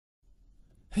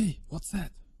Hey, what's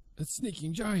that? It's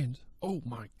sneaking giant. Oh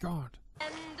my god.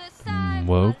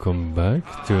 Welcome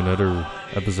back to another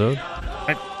episode.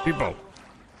 Hey, people!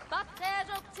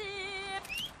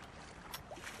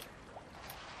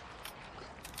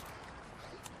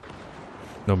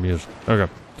 No music.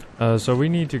 Okay. So we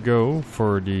need to go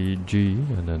for the G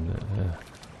and then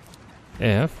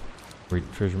F. Wait,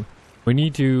 treasure. We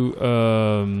need to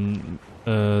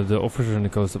the officers on the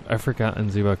coast of Africa and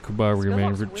Zimbabwe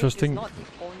remain trusting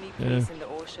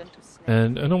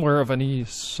and unaware of any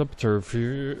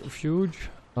subterfuge.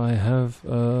 I have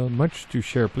much to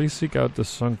share. Please seek out the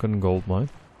sunken gold mine,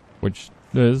 which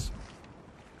is,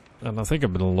 and I think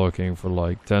I've been looking for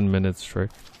like 10 minutes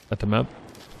straight at the map.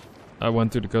 I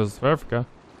went to the coast of Africa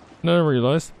and I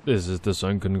realized this is the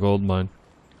sunken gold mine,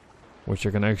 which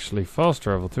I can actually fast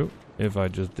travel to if I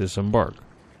just disembark.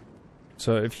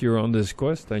 So if you're on this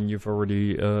quest and you've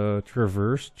already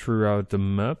traversed throughout the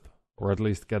map, or at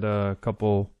least get a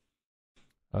couple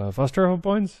fast travel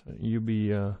points, you'll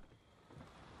be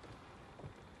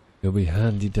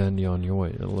handy dandy on your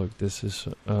way. Look, this is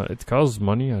it costs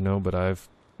money, I know, but I have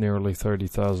nearly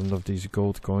 30,000 of these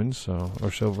gold coins,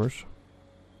 or silvers,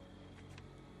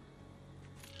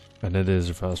 and it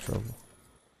is a fast travel.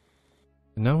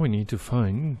 And now we need to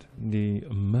find the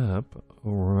map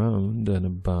around and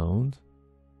about.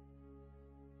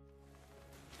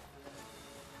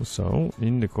 So,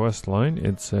 in the quest line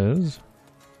it says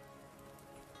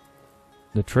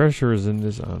the treasure is in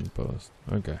this outpost.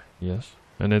 Okay, yes.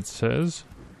 And it says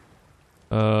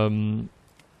it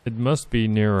must be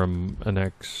near an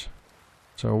X.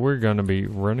 So we're gonna be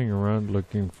running around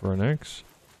looking for an X.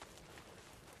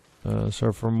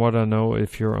 So from what I know,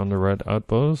 if you're on the red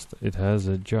outpost, it has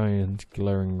a giant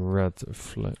glaring red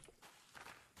flame.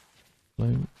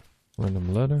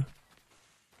 Random letter.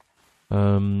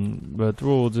 But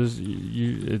we'll just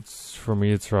it's for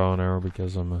me it's trial and error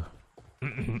because I'm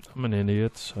I'm an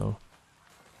idiot, so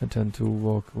I tend to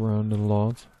walk around a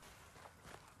lot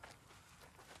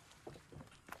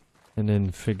and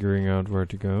then figuring out where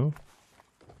to go,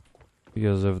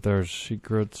 because if there's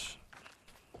secrets,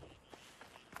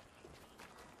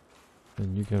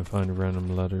 then you can find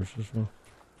random letters as well.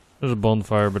 There's a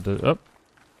bonfire, but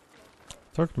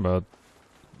talking about,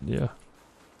 yeah,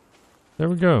 there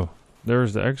we go.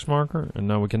 There's the X marker, and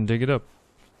now we can dig it up.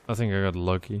 I think I got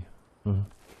lucky.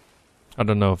 I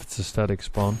don't know if it's a static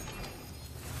spawn.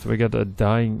 So we got a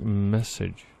dying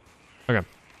message. Okay,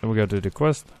 then we go to the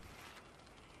quest.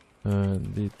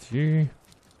 DT.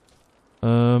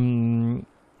 Find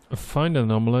and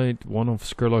nominate one of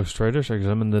Skurlock's traitors.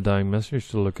 Examine the dying message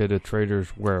to locate the traitor's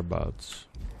whereabouts.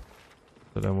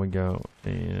 So then we go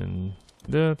and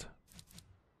that.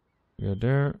 We go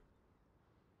there.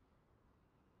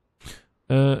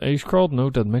 A scrawled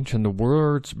note that mentioned the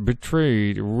words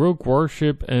betrayed, rogue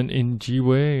warship, and in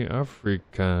Jiwe,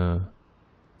 Africa.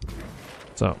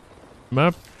 So,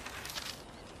 map.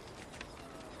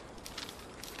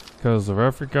 Coast of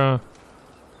Africa.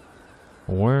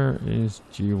 Where is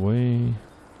Jiwe?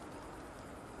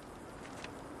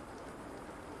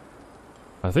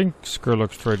 I think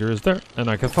Skurlock's trader is there, and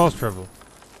I can fast travel.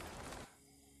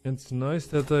 It's nice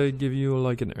that they give you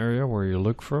like an area where you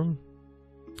look from.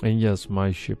 And yes,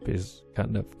 my ship is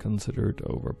kind of considered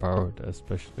overpowered,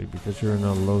 especially because you're in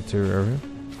a low tier area,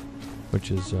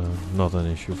 which is not an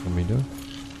issue for me though.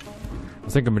 I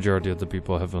think a majority of the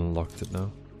people have unlocked it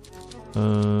now.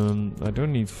 I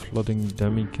don't need flooding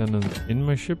dummy cannon in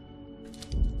my ship.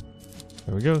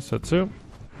 There we go, set sail.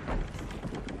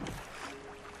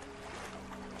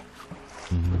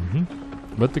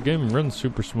 But the game runs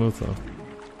super smooth though.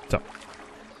 So.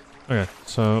 Okay,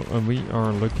 so we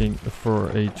are looking for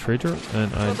a traitor,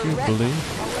 and I do believe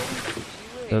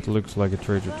that looks like a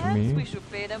traitor to me. We should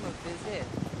pay them a visit.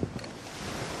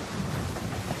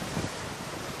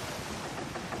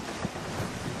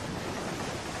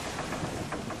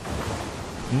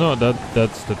 No,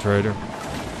 that's the traitor.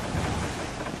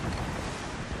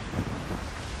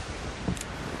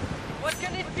 What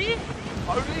can it be?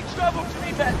 Only trouble to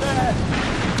me back there.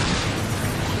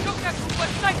 Look at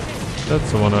what's like this.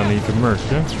 That's the one I need to merc,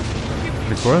 yeah?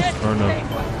 The quest or no?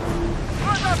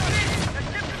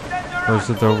 Or is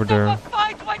it over there?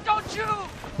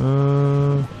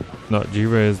 No,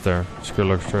 Jiwe is there.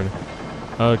 Skurlock's trader.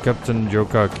 Captain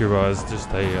Joka Kira is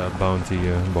just a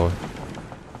bounty boy.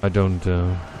 I don't,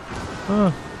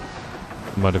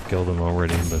 might have killed him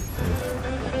already, but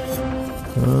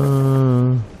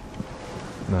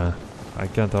nah, I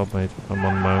can't help, mate. I'm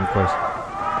on my own quest.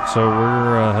 So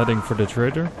we're heading for the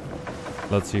trader.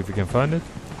 Let's see if we can find it.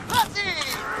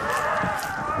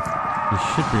 He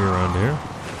should be around here.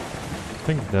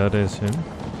 think that is him.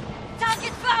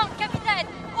 Target found, Captain!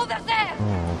 Over there!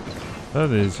 Oh,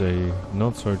 that is a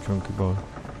not so chunky boy.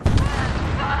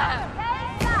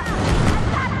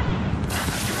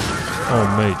 Oh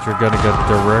mate, you're gonna get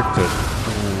directed.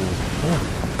 Ooh. Oh.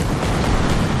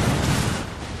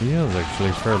 He is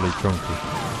actually fairly chunky.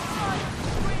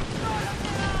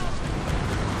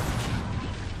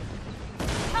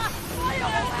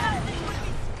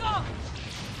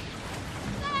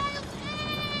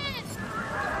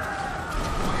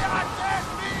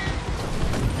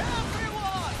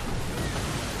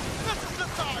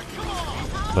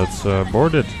 Let's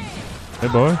board it. Hey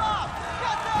boy.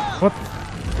 What?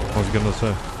 I was gonna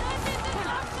say.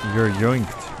 You're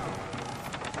yoinked.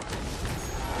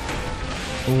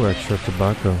 Ooh, extra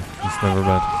tobacco. It's never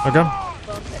bad. Okay.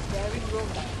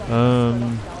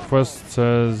 Quest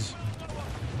says...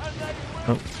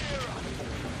 Oh.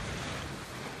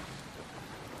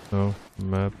 No.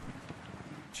 Map.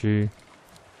 G.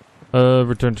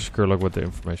 Return to Skurlock with the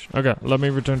information. Okay, let me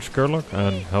return to Skurlock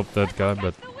and help that guy,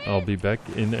 but I'll be back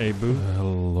in a booth.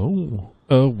 Hello.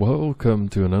 Welcome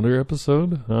to another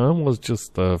episode. I was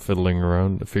just fiddling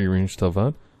around, figuring stuff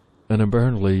out. And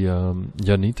apparently,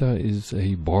 Janita is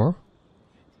a bar.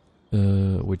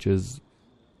 Which is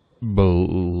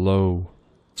below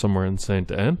somewhere in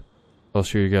St. Anne. I'll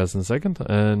show you guys in a second.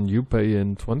 And you pay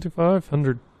in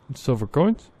 2,500 silver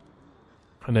coins.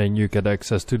 And then you get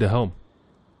access to the helm.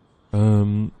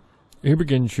 Here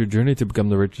begins your journey to become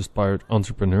the richest pirate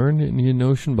entrepreneur in the Indian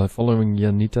Ocean. By following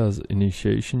Janita's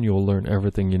initiation, you'll learn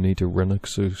everything you need to run a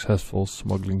successful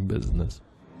smuggling business.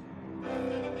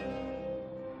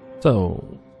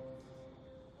 So...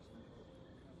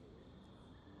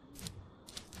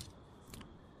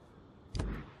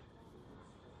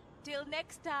 Till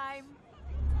next time.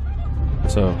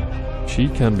 So, she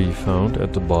can be found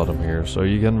at the bottom here. So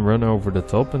you can run over the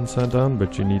top and sit down,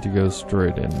 but you need to go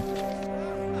straight in.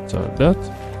 So that,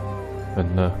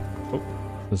 and oh,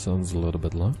 this sounds a little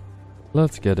bit loud.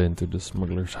 Let's get into the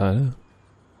smuggler's hideout.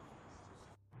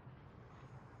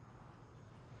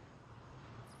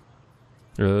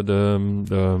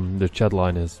 The chat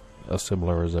line is as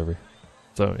similar as every.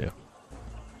 So yeah.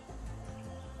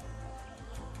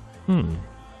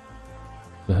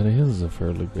 That is a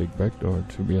fairly big back door,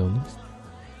 to be honest.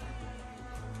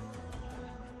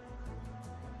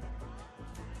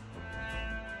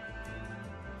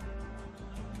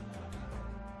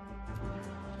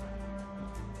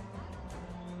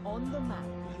 On the map,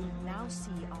 you'll now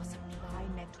see our supply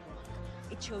network.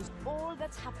 It shows all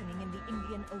that's happening in the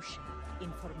Indian Ocean.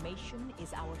 Information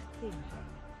is our thing.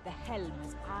 The helm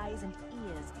has eyes and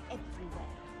ears everywhere.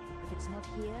 If it's not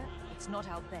here, it's not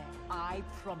out there. I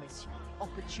promise you,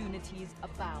 opportunities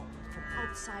abound. From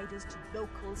outsiders to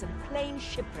locals and plain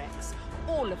shipwrecks,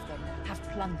 all of them have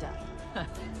plunder.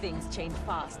 Things change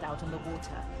fast out on the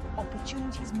water.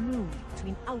 Opportunities move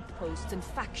between outposts and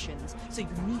factions, so you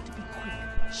need to be quick.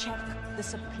 Check the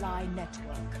supply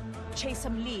network. Chase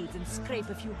some leads and scrape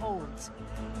a few holds.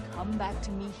 Come back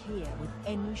to me here with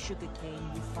any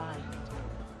sugarcane you find.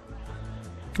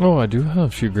 Oh, I do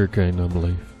have sugarcane, I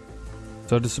believe.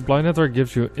 So the supply network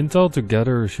gives you intel to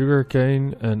gather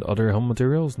sugarcane and other helm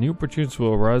materials. New opportunities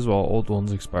will arise while old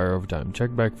ones expire over time.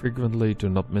 Check back frequently to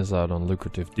not miss out on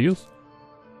lucrative deals.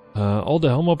 All the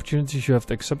helm opportunities you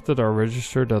have accepted are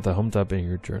registered at the helm tab in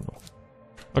your journal.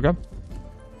 Okay.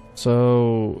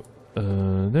 So,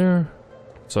 there.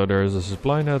 So there is a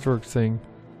supply network thing.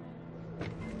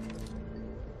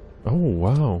 Oh,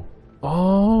 wow.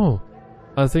 Oh!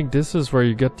 I think this is where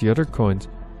you get the other coins.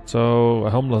 So,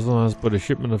 Helmless has put a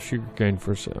shipment of sugarcane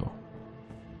for sale.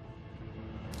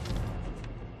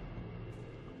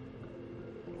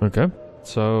 Okay,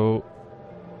 so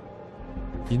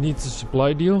you need a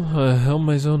supply deal. Helm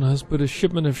Maison has put a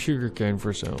shipment of sugarcane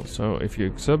for sale. So if you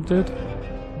accept it,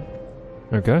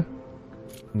 okay,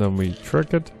 then we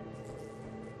track it.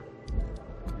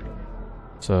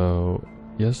 So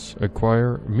yes,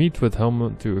 acquire, meet with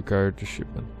Helm to acquire the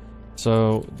shipment.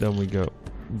 So then we go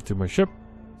to my ship,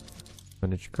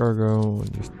 manage cargo,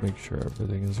 and just make sure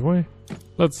everything is away.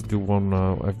 Let's do one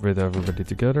now with everybody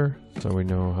together, so we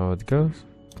know how it goes.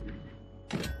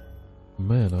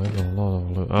 Man, I have a lot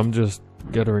of loot. I'm just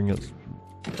gathering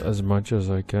as much as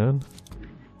I can.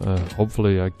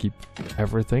 Hopefully I keep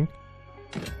everything.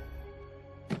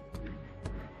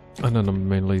 And then I'm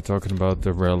mainly talking about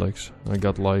the relics. I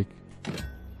got like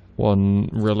one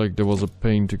relic that was a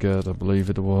pain to get. I believe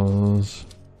it was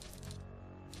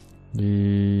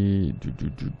the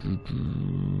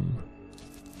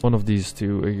one of these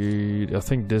two. I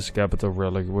think this capital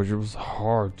relic, which was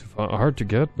hard to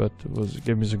get, but it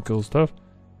gave me some cool stuff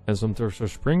and some Thirster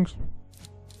Springs.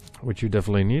 which you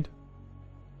definitely need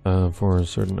for a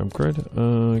certain upgrade.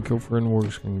 Gopher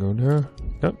works can go there.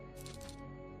 Yep.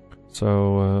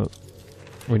 So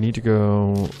we need to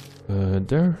go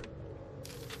there.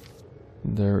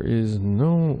 There is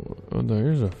no. Oh,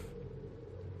 there is a.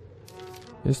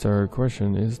 Is there a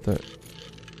question? Is there?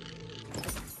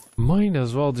 Might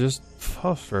as well just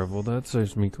fast travel. That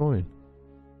saves me coin.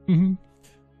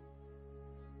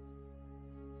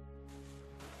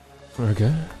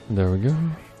 Okay, there we go.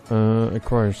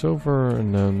 Acquire silver,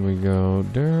 and then we go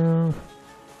there.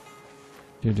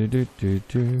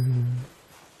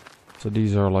 So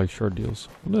these are like short deals.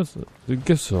 It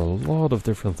gives a lot of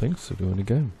different things to do in the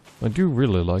game. I do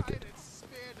really like it.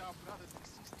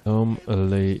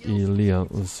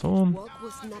 Liaison. Walk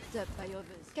was snapped up by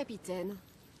others. Captain,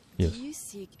 Yes. do you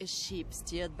seek a ship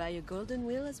steered by a golden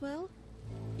wheel as well?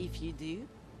 If you do,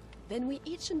 then we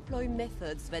each employ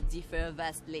methods that differ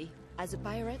vastly. As a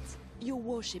pirate, your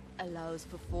warship allows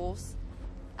for force.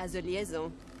 As a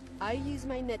liaison, I use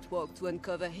my network to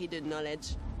uncover hidden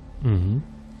knowledge. Mm-hmm.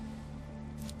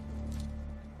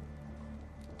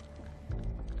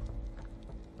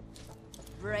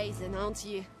 Brazen, aren't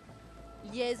you?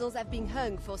 Liaisons have been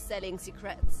hung for selling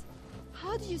secrets.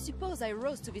 How do you suppose I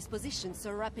rose to this position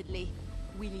so rapidly?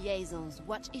 We liaisons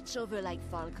watch each other like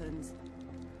falcons.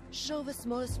 Show the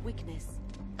smallest weakness,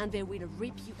 and they will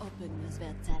rip you open with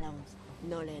their talons.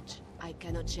 Knowledge I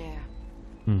cannot share,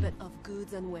 but of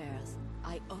goods and wares,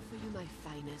 I offer you my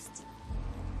finest.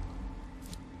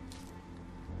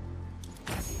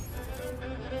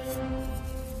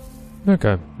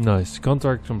 Okay, nice.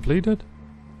 Contract completed.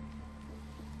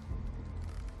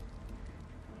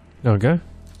 Okay.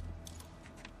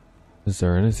 Is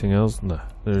there anything else? No,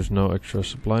 there's no extra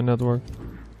supply network. I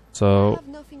So, have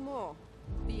nothing more.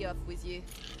 Be off with you.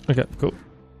 okay, cool.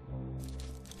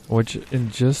 Which,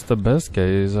 in just the best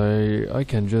case, I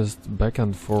can just back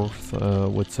and forth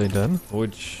with Satan,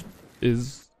 which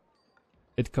is...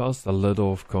 It costs a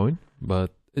little of coin, but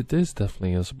it is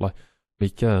definitely a supply.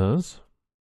 Because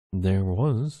there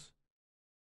was...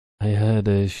 I had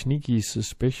a sneaky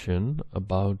suspicion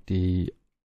about the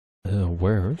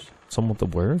wares. Some of the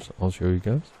wares. I'll show you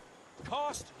guys.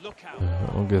 Cost, look out.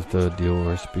 I'll give the deal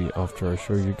recipe after I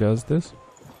show you guys this.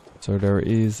 So there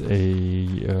is a...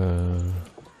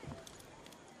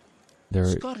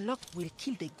 Scorlock will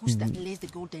kill the goose that lays the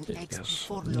golden eggs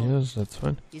before long. Yes, that's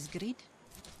fine. His greed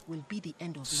will be the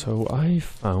end of So I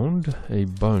found a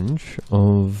bunch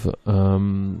of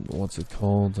what's it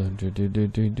called? Where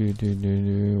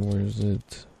is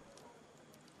it?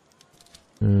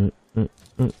 No,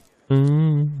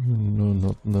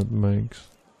 not nutmegs.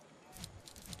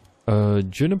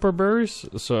 Juniper berries.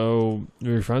 So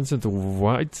we found the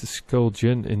white skull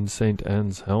gin in Saint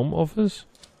Anne's Helm office.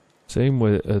 Same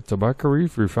with tobacco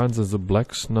reef. We found the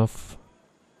black snuff.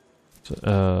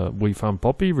 We found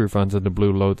poppy. We found the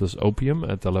blue lotus opium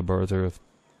at the laboratory of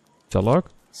Talok.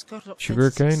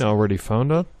 Sugarcane, I already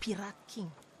found that. Pirate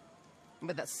king.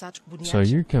 But that such So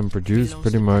you can produce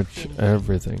pretty much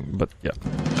everything. But yeah.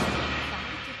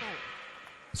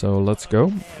 So let's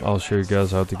go. I'll show you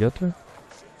guys how to get there.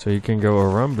 So you can go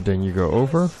around, but then you go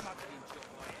over.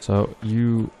 So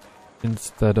you,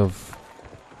 instead of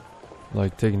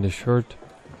like taking the short,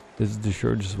 this is the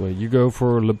shortest way. You go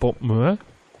for Le Pont Muet.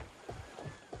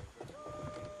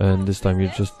 And this time you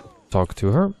just talk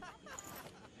to her.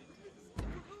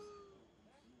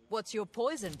 What's your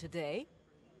poison today?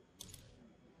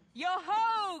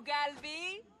 Yo-ho,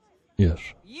 Galby! Yes.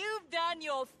 You've done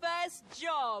your first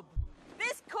job.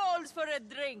 This calls for a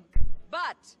drink.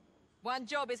 But one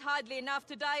job is hardly enough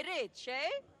to die rich, eh?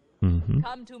 Mm-hmm.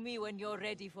 Come to me when you're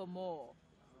ready for more.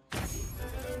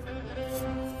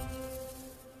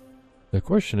 The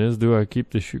question is, do I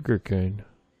keep the sugarcane?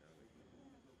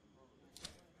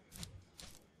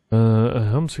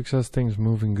 Helm success things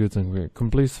moving good and great.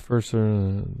 Completes the first with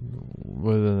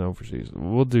an overseas.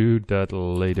 We'll do that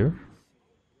later.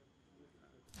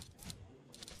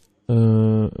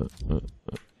 We'll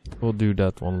do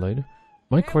that one later.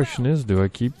 My question is, do I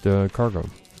keep the cargo?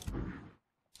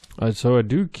 So I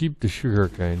do keep the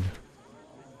sugarcane.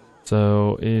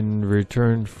 So in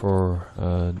return for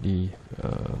the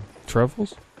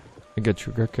travels, I get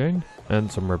sugarcane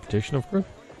and some reputation, of course.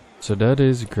 So that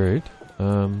is great.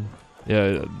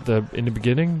 Yeah, in the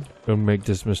beginning, don't make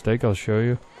this mistake, I'll show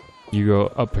you. You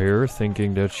go up here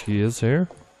thinking that she is here.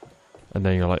 And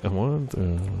then you're like, what?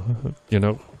 You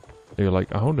know? You're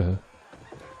like, oh, the...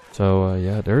 So,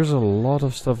 yeah, there's a lot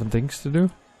of stuff and things to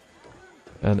do.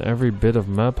 And every bit of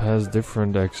map has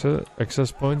different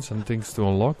access points and things to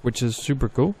unlock, which is super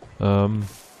cool.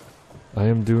 I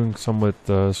am doing some with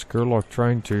Skurlock,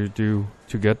 trying to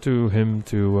get to him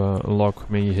to unlock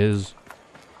me his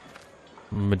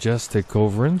majestic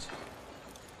culverins.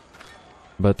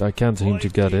 But I can't seem to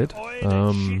get it.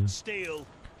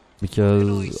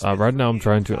 Because right now I'm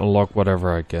trying to unlock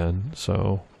whatever I can.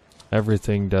 So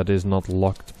everything that is not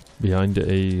locked behind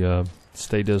a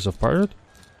status of pirate,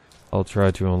 I'll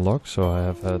try to unlock. So I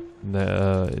have had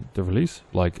the release.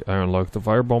 Like I unlocked the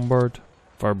Fire Bombard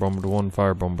 1,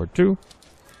 Fire Bombard 2.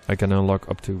 I can unlock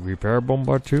up to Repair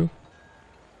Bombard 2.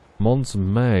 Mons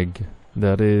Mag,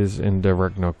 that is in the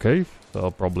Ragnarok Cave. So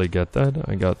I'll probably get that.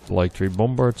 I got like 3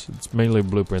 bombards. It's mainly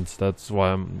blueprints. That's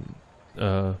why I'm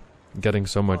getting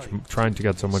so much, trying to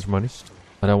get so much money.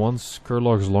 And I want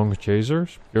Skurlock's Long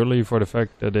Chasers, purely for the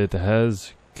fact that it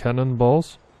has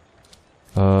cannonballs.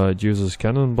 It uses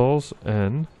cannonballs,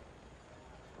 and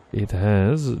it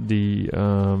has the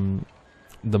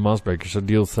Massbreaker, so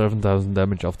deals 7,000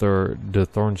 damage after the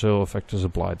Thorn Sail effect is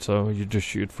applied. So you just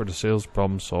shoot for the sails,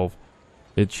 problem solved.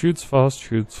 It shoots fast,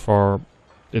 shoots far.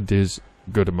 It is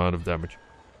good amount of damage.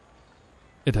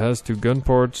 It has 2 gun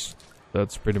ports.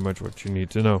 That's pretty much what you need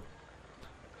to know.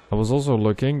 I was also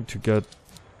looking to get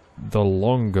the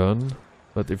long gun,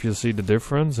 but if you see the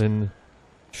difference in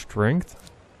strength,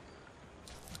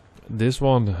 this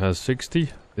one has 60,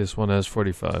 this one has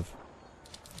 45.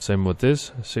 Same with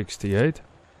this, 68.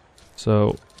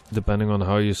 So depending on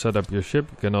how you set up your ship,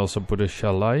 you can also put a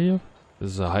Shalaye.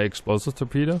 This is a high explosive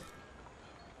torpedo.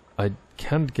 I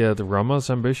can't get Rama's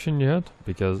Ambition yet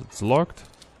because it's locked,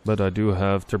 but I do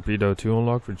have Torpedo 2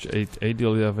 unlocked, which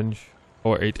 880 damage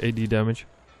or 880 damage.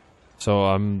 So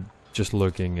I'm just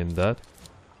looking in that.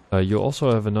 You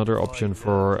also have another option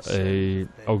for a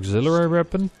auxiliary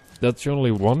weapon. That's the only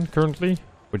one currently,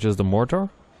 which is the mortar,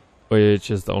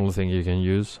 which is the only thing you can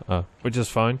use, which is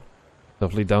fine.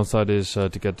 Definitely downside is to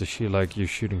get the shield like you're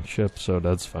shooting ships, so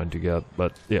that's fine to get,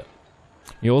 but yeah.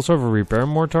 You also have a repair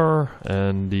mortar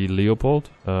and the Leopold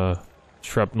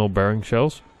shrapnel bearing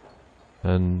shells,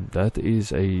 and that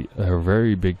is a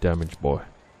very big damage boy.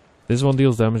 This one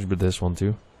deals damage, but this one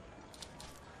too.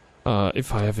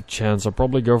 If I have a chance, I'll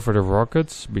probably go for the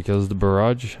rockets because the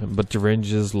barrage, but the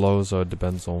range is low, so it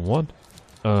depends on what.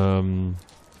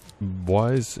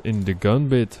 Wise in the gun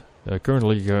bit,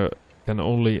 currently you can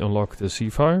only unlock the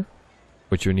Seafire,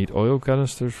 which you need oil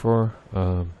canisters for.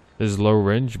 This is low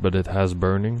range, but it has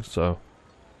burning, so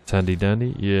it's handy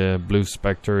dandy. Yeah, Blue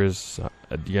Spectre is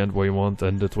at the end where you want,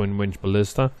 and the Twin Winch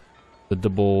Ballista. The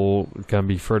double can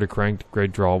be further cranked,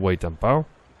 great draw, weight and power.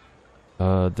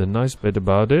 The nice bit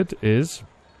about it is,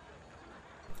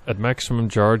 at maximum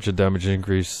charge, the damage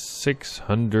increase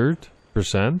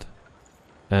 600%,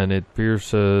 and it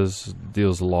pierces,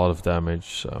 deals a lot of damage,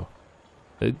 so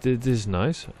it is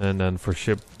nice. And then for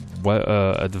ship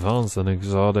advanced and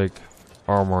exotic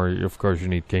armor, of course you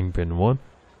need Kingpin 1.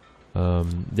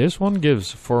 This one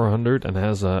gives 400 and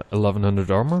has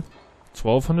 1100 armor,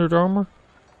 1200 armor,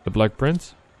 the Black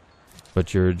Prince.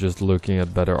 But you're just looking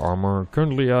at better armor.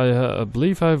 Currently I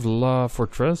believe I have La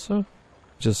Fortressa,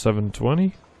 just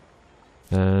 720.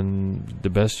 And the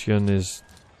Bastion is,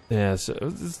 yeah, it's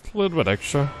a little bit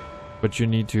extra. But you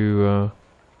need to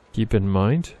keep in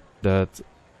mind that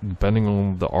depending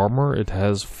on the armor, it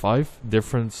has 5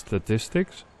 different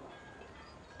statistics.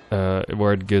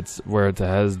 Where it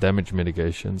has damage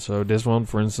mitigation. So this one,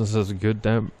 for instance, has a good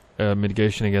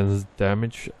mitigation against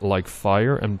damage like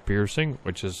fire and piercing,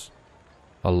 which is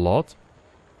a lot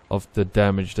of the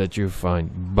damage that you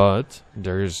find. But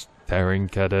there's tearing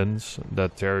cannons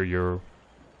that tear your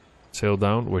sail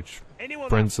down, which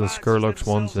Princess Skurlock's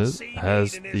ones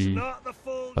has the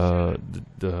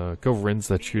culverins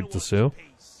that shoot the sail.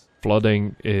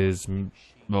 Flooding is,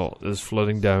 well, there's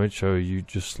flooding damage, so you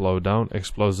just slow down.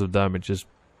 Explosive damage is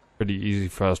pretty easy,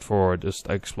 fast forward. Just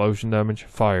explosion damage.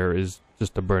 Fire is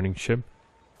just a burning ship.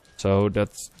 So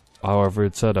that's however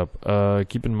it's set up.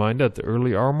 Keep in mind that the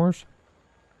early armors,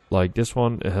 like this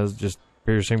one, it has just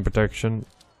piercing protection,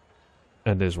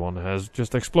 and this one has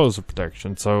just explosive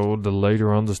protection. So the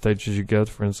later on the stages you get,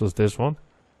 for instance this one,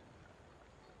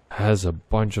 has a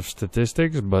bunch of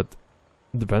statistics, but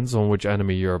depends on which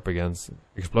enemy you're up against.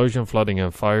 Explosion, flooding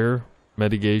and fire,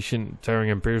 mitigation,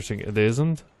 tearing and piercing, it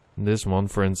isn't. This one,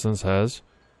 for instance, has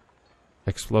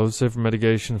explosive,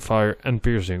 mitigation, fire and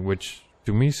piercing, which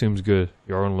to me seems good.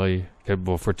 You're only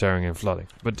capable for tearing and flooding,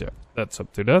 but yeah, that's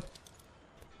up to that.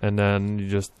 And then you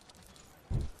just,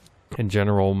 in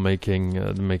general, making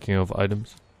the making of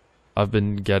items. I've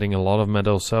been getting a lot of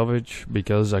metal salvage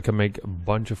because I can make a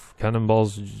bunch of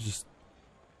cannonballs.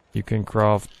 You can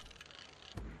craft,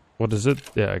 what is it?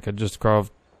 Yeah, I can just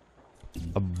craft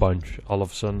a bunch all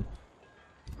of a sudden.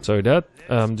 So that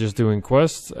I'm just doing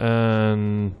quests,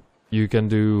 and you can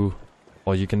do,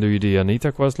 well, you can do the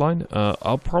Anita quest line.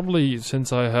 I'll probably,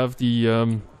 since I have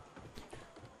the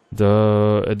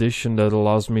edition that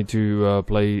allows me to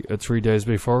play 3 days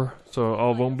before, so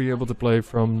I won't be able to play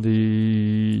from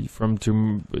a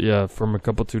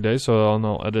couple 2 days. So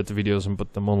I'll edit the videos and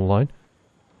put them online,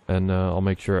 and I'll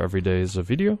make sure every day is a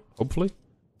video, hopefully,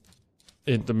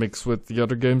 in the mix with the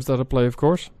other games that I play, of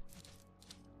course.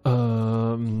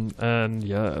 And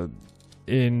yeah,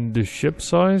 in the ship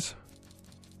size.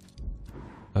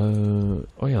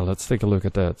 Oh yeah, let's take a look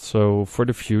at that. So for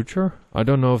the future, I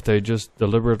don't know if they just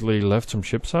deliberately left some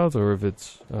ships out or if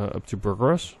it's up to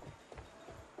progress.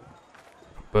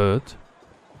 But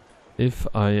if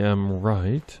I am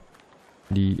right,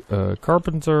 the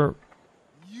carpenter,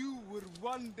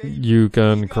 you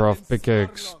can craft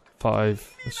pickaxe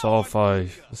 5, saw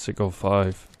 5, sickle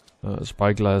 5,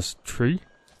 spyglass 3,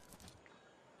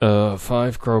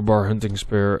 5 crowbar, hunting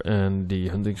spear, and the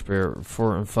hunting spear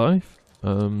 4 and 5.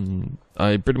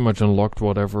 I pretty much unlocked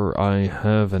whatever I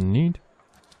have and need.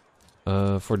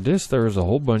 For this there is a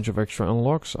whole bunch of extra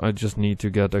unlocks. I just need to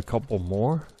get a couple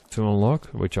more to unlock,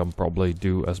 which I'll probably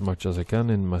do as much as I can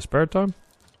in my spare time.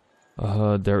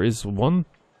 There is one,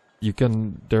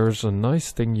 there's a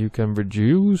nice thing, you can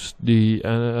reduce the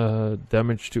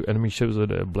damage to enemy ships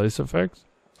with a blaze effect.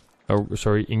 Oh,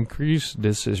 sorry, increase.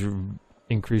 This is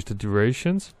increase the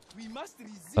durations.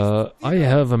 I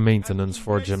have a maintenance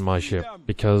forge in my ship,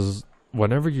 because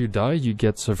whenever you die you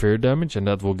get severe damage, and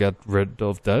that will get rid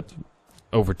of that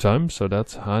over time, so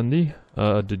that's handy.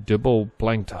 The double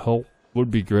planked hull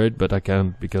would be great, but I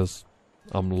can't because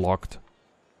I'm locked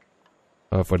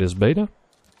for this beta.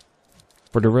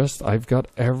 For the rest, I've got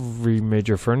every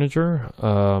major furniture.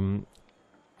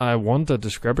 I wanted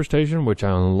the scrapper station, which I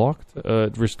unlocked.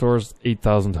 It restores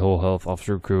 8,000 hull health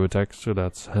after a crew attack, so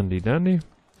that's handy dandy.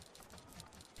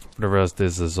 For the rest,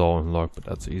 this is all unlocked, but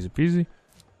that's easy peasy.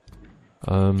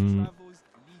 And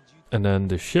then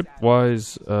the ship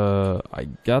wise, I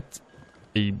got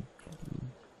a,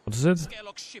 what is it?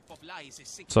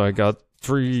 So I got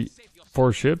 4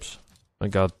 ships. I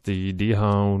got the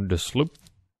D-Hound, the sloop,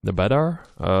 the Badar.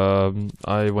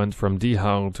 I went from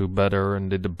D-Hound to Badar and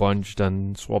did a bunch,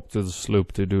 then swapped to the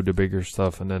sloop to do the bigger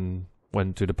stuff, and then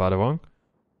went to the Padawang.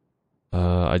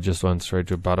 I just went straight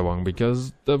to Padawang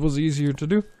because that was easier to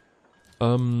do.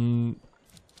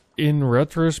 In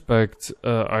retrospect,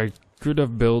 I could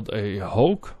have built a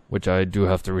Hulk, which I do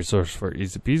have the resource for,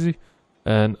 easy peasy.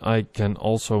 And I can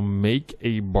also make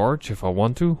a barge if I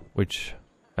want to, which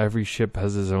every ship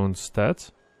has its own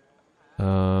stats.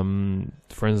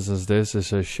 For instance, this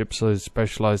is a ship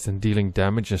specialized in dealing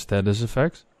damage and status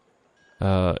effects.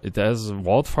 It has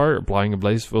wildfire. Applying a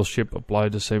blaze will ship apply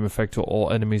the same effect to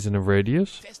all enemies in a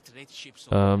radius.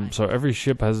 So every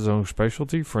ship has its own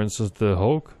specialty. For instance, the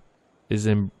Hulk is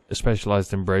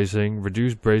specialized in bracing.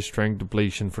 Reduce brace strength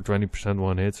depletion for 20%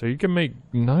 one hit. So you can make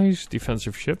nice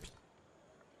defensive ships.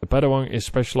 The Padawang is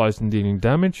specialized in dealing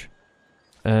damage.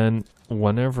 And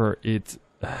whenever it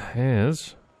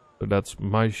has, so that's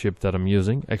my ship that I'm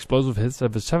using, explosive hits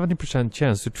have a 70%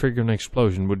 chance to trigger an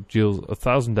explosion which deals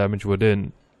 1000 damage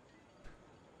within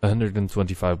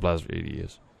 125 blast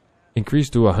radius.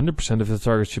 Increased to 100% if the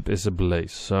target ship is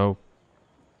ablaze. So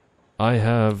I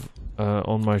have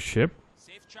on my ship,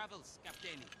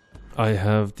 I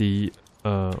have the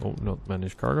oh, not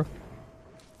managed cargo.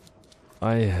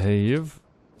 I have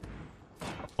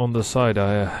on the side,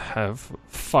 I have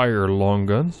fire long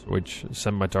guns which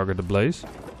send my target ablaze.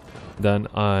 Then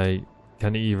I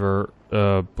can either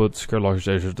put Skurlock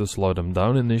lasers to slow them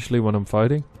down initially when I'm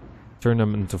fighting, turn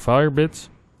them into fire bits,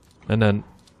 and then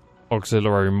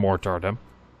auxiliary mortar them.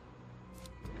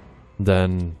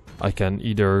 Then I can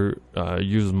either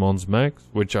use Mons Mags,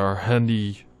 which are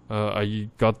handy. I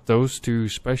got those two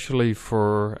especially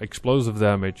for explosive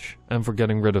damage and for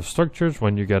getting rid of structures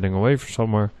when you're getting away from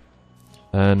somewhere.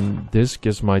 And this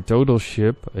gives my total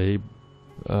ship a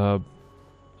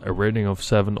rating of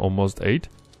 7, almost 8.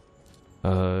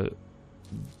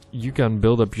 You can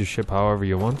build up your ship however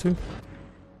you want to.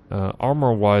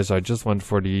 Armor wise, I just went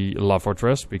for the La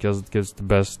Fortress because it gives the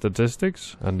best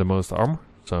statistics and the most armor.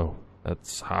 So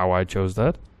that's how I chose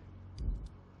that.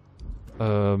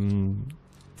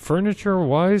 Furniture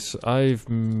wise, I've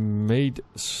made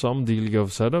some dealio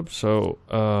of setup. So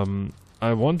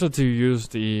I wanted to use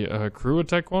the crew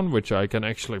attack one, which I can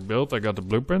actually build. I got the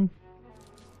blueprint.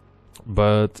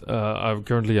 But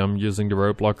currently I'm using the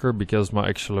rope locker because my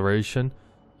acceleration,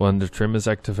 when the trim is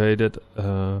activated,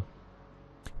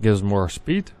 gives more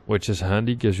speed, which is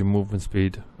handy, gives you movement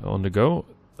speed on the go.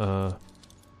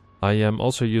 I am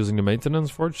also using the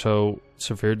maintenance forge, so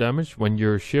severe damage. When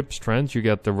your ship strands, you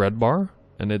get the red bar,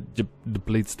 and it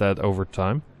depletes that over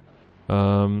time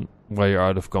while you're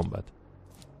out of combat.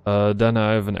 Then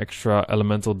I have an extra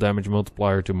elemental damage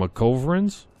multiplier to my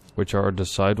culverins, which are the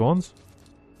side ones.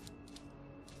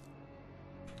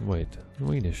 Wait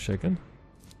a second.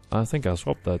 I think I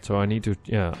swapped that, so I need to,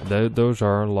 yeah, those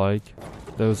are like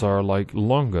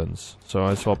long guns, so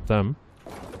I swapped them.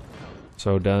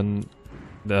 So then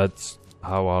that's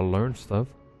how I learn stuff.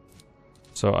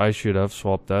 So I should have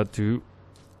swapped that to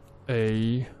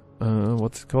a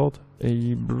what's it called?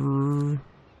 A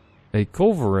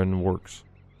culverin works.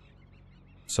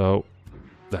 So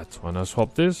that's when I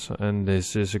swapped this, and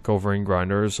this is a culverin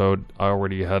grinder, so I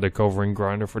already had a culverin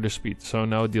grinder for the speed. So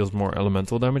now it deals more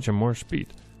elemental damage and more speed.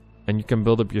 And you can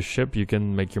build up your ship, you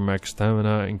can make your max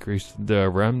stamina, increase the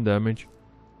ram damage.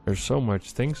 There's so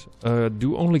much things.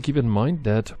 Do only keep in mind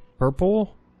that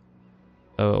purple,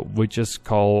 which is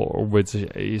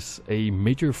a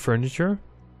major furniture,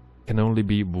 can only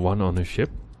be one on a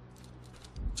ship.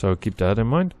 So keep that in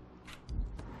mind.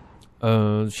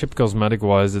 Ship cosmetic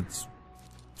wise, it's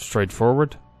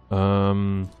straightforward.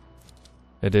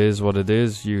 It is what it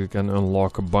is. You can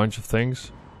unlock a bunch of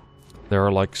things. There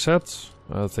are like sets.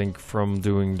 I think from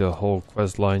doing the whole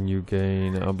quest line you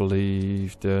gain, I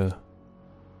believe, the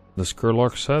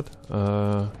Skurlock set.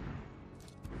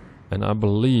 And I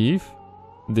believe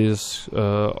this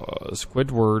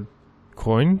Squidward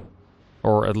coin,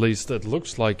 or at least it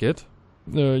looks like it,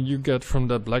 you get from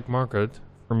that black market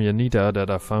from Yanita that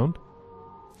I found.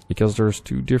 Because there's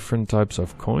two different types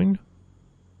of coin.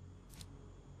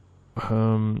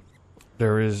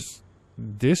 There is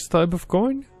this type of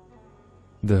coin.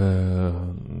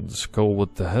 The skull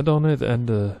with the head on it, and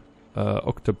the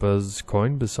octopus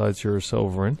coin besides your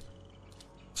silverin.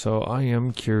 So I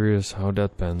am curious how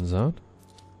that pans out.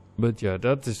 But yeah,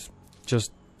 that is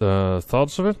just the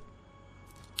thoughts of it.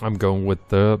 I'm going with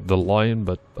the lion,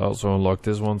 but I also unlocked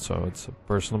this one, so it's a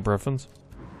personal preference.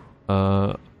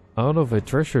 Out of a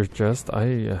treasure chest,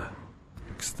 I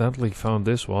accidentally found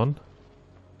this one.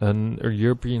 A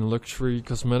European luxury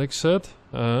cosmetic set.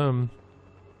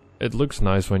 It looks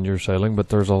nice when you're sailing, but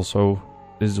there's also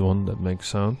this one that makes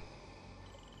sound.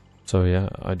 So yeah,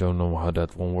 I don't know how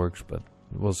that one works, but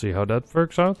we'll see how that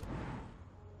works out.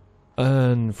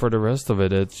 And for the rest of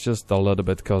it, it's just a little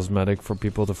bit cosmetic for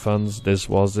people to funds. This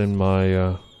was in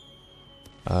my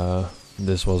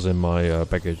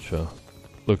package.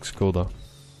 Looks cool though.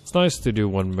 It's nice to do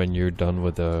one when you're done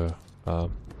with the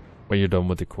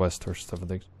quest or stuff and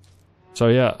things. So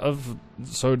yeah,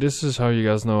 so this is how you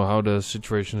guys know how the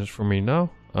situation is for me now.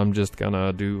 I'm just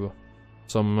gonna do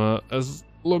some as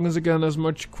long as I can, as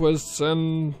much quests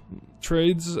and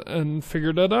trades, and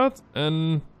figure that out.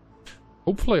 And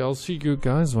hopefully I'll see you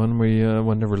guys when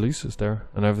the release is there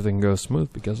and everything goes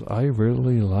smooth, because I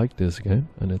really like this game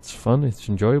and it's fun, it's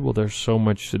enjoyable. There's so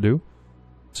much to do.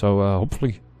 So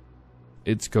hopefully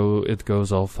it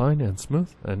goes all fine and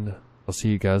smooth, and I'll see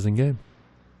you guys in game.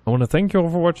 I want to thank you all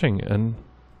for watching, and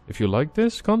if you like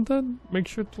this content, make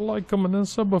sure to like, comment and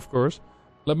sub, of course.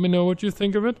 Let me know what you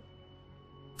think of it.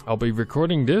 I'll be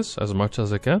recording this as much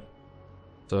as I can.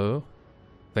 So,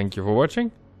 thank you for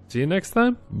watching. See you next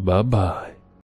time. Bye bye.